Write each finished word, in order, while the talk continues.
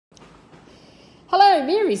Hello,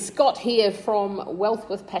 Mary Scott here from Wealth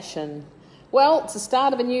with Passion. Well, it's the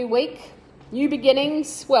start of a new week, new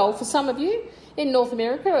beginnings. Well, for some of you in North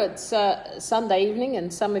America, it's Sunday evening,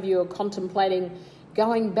 and some of you are contemplating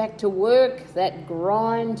going back to work, that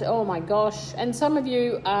grind, oh my gosh. And some of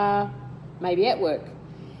you are maybe at work,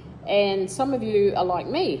 and some of you are like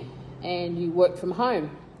me, and you work from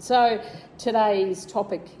home. So today's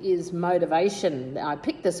topic is motivation. I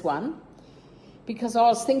picked this one because I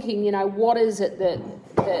was thinking, what is it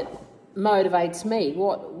that motivates me?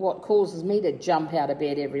 What causes me to jump out of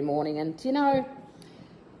bed every morning? And,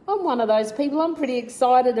 I'm one of those people. I'm pretty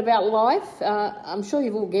excited about life. I'm sure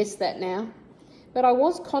you've all guessed that now. But I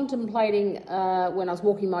was contemplating when I was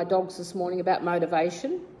walking my dogs this morning about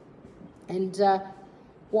motivation and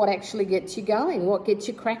what actually gets you going, what gets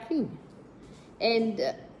you cracking.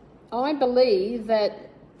 And I believe that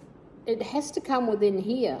it has to come within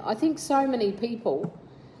here. I think so many people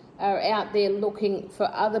are out there looking for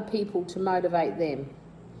other people to motivate them,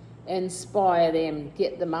 inspire them,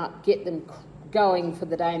 get them up, get them going for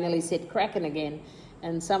the day. Nelly said cracking again,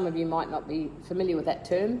 and some of you might not be familiar with that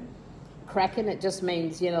term. Cracking, it just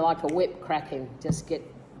means, like a whip cracking. Just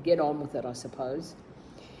get on with it, I suppose.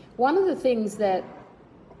 One of the things that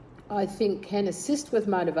I think can assist with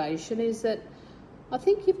motivation is that I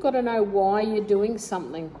think you've got to know why you're doing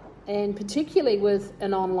something. And particularly with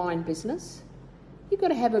an online business, you've got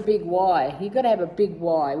to have a big why. You've got to have a big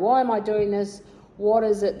why. Why am I doing this? What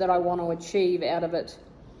is it that I want to achieve out of it?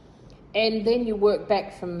 And then you work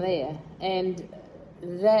back from there. And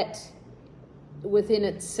that within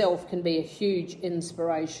itself can be a huge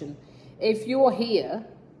inspiration. If you're here,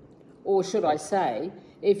 or should I say,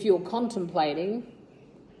 if you're contemplating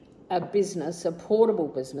a business, a portable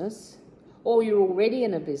business, or you're already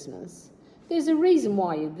in a business, there's a reason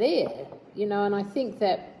why you're there, and I think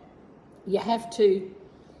that you have to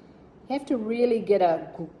really get a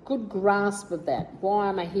good grasp of that. Why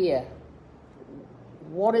am I here?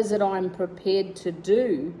 What is it I'm prepared to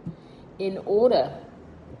do in order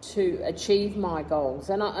to achieve my goals?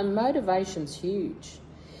 And motivation's huge.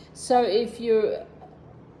 So if you're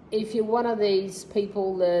one of these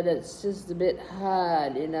people that it's just a bit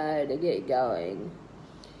hard, to get going,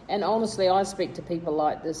 and honestly, I speak to people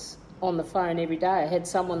like this on the phone every day. I had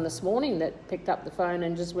someone this morning that picked up the phone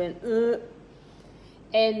and just went,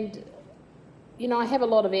 And, I have a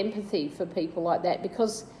lot of empathy for people like that,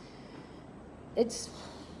 because it's,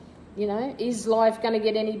 is life going to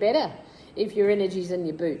get any better if your energy's in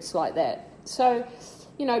your boots like that? So,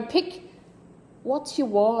 pick what's your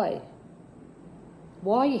why?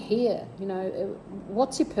 Why are you here?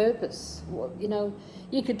 What's your purpose?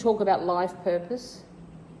 You could talk about life purpose.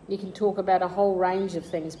 You can talk about a whole range of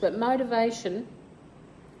things, but motivation,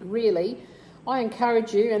 really, I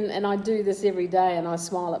encourage you, and I do this every day, and I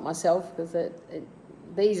smile at myself because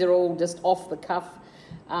these are all just off-the-cuff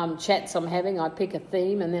chats I'm having. I pick a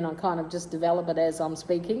theme, and then I kind of just develop it as I'm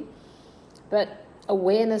speaking. But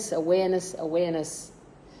awareness, awareness, awareness.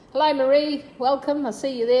 Hello, Marie. Welcome. I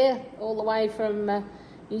see you there, all the way from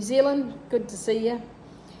New Zealand. Good to see you.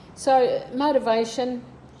 So, motivation.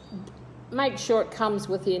 Make sure it comes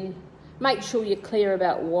within. Make sure you're clear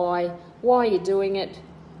about why you're doing it,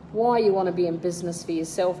 why you want to be in business for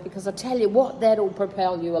yourself, because I tell you what, that'll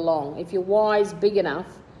propel you along. If your why is big enough,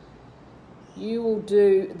 you will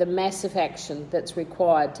do the massive action that's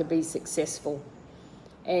required to be successful.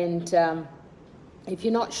 And if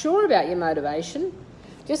you're not sure about your motivation,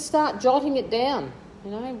 just start jotting it down.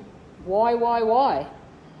 Why?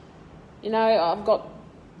 I've got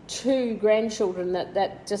 2 grandchildren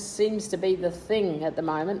that just seems to be the thing at the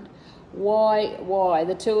moment. Why?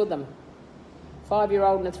 The 2 of them,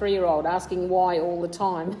 5-year-old and a 3-year-old, asking why all the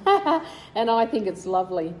time. And I think it's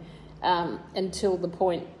lovely until the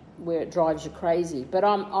point where it drives you crazy. But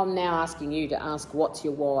I'm now asking you to ask, what's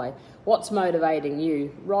your why? What's motivating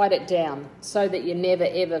you? Write it down so that you never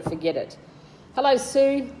ever forget it. Hello,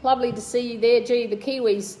 Sue. Lovely to see you there. Gee, the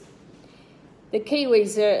Kiwis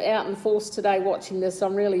are out in force today watching this.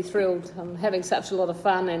 I'm really thrilled. I'm having such a lot of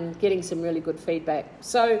fun and getting some really good feedback.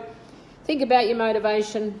 So think about your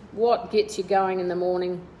motivation. What gets you going in the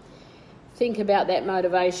morning? Think about that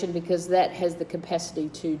motivation, because that has the capacity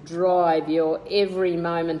to drive your every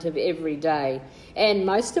moment of every day. And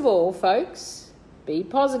most of all, folks, be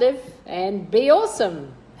positive and be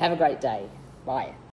awesome. Have a great day. Bye.